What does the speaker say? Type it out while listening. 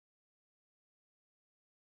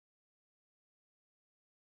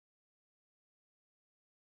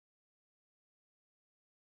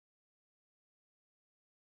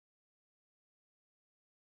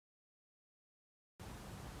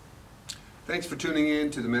Thanks for tuning in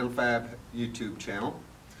to the Metal-Fab YouTube channel.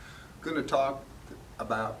 I'm going to talk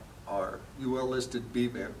about our UL listed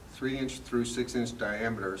B-Vent. 3-inch through 6-inch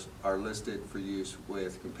diameters are listed for use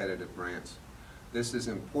with competitive brands. This is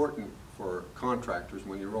important for contractors.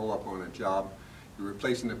 When you roll up on a job, you're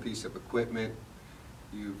replacing a piece of equipment,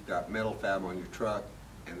 you've got Metal-Fab on your truck,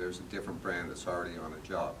 and there's a different brand that's already on a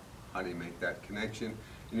job. How do you make that connection?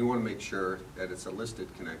 And you want to make sure that it's a listed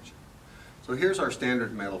connection. So here's our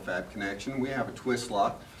standard Metal-Fab connection. We have a twist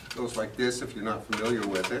lock. It goes like this if you're not familiar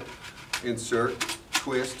with it. Insert,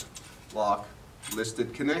 twist, lock,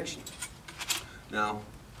 listed connection. Now,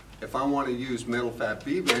 if I want to use Metal-Fab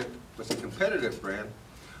B-Vent with a competitive brand,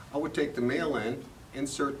 I would take the male end,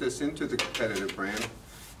 insert this into the competitive brand.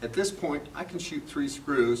 At this point, I can shoot 3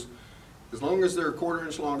 screws. As long as they're 1/4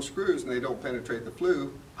 inch long screws and they don't penetrate the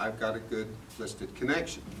flue, I've got a good listed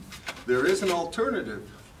connection. There is an alternative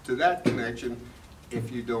to that connection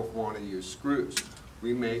if you don't want to use screws.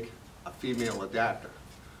 We make a female adapter.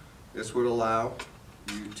 This would allow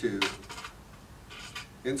you to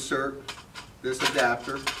insert this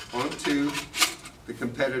adapter onto the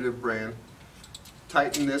competitive brand,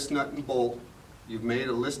 tighten this nut and bolt. You've made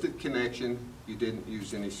a listed connection. You didn't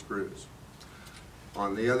use any screws.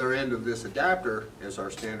 On the other end of this adapter is our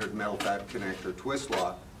standard Metal-Fab connector twist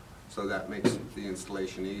lock, so that makes the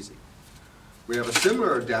installation easy. We have a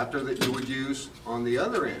similar adapter that you would use on the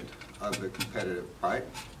other end of the competitive pipe.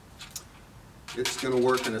 It's going to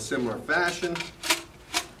work in a similar fashion.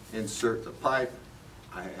 Insert the pipe.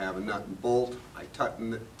 I have a nut and bolt. I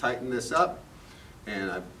tighten this up,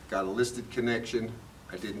 and I've got a listed connection.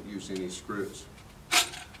 I didn't use any screws.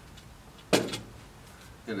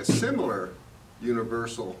 In a similar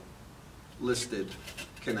universal listed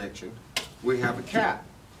connection, we have a cap.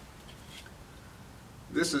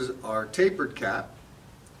 This is our tapered cap.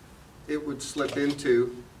 It would slip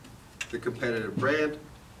into the competitive brand.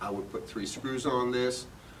 I would put 3 screws on this,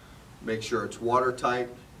 make sure it's watertight.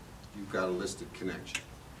 You've got a listed connection.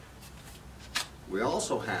 We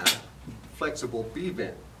also have flexible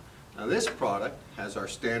B-Vent. Now this product has our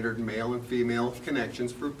standard male and female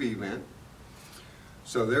connections for B-Vent.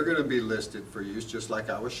 So they're going to be listed for use just like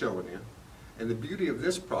I was showing you. And the beauty of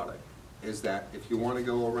this product is that if you want to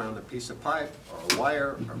go around a piece of pipe or a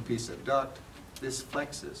wire or a piece of duct, this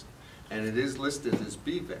flexes. And it is listed as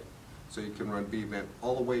B-Vent. So you can run B-Vent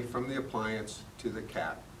all the way from the appliance to the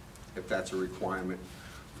cap if that's a requirement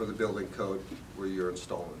for the building code where you're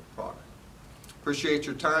installing the product. Appreciate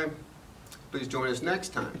your time. Please join us next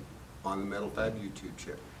time on the Metal-Fab YouTube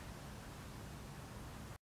channel.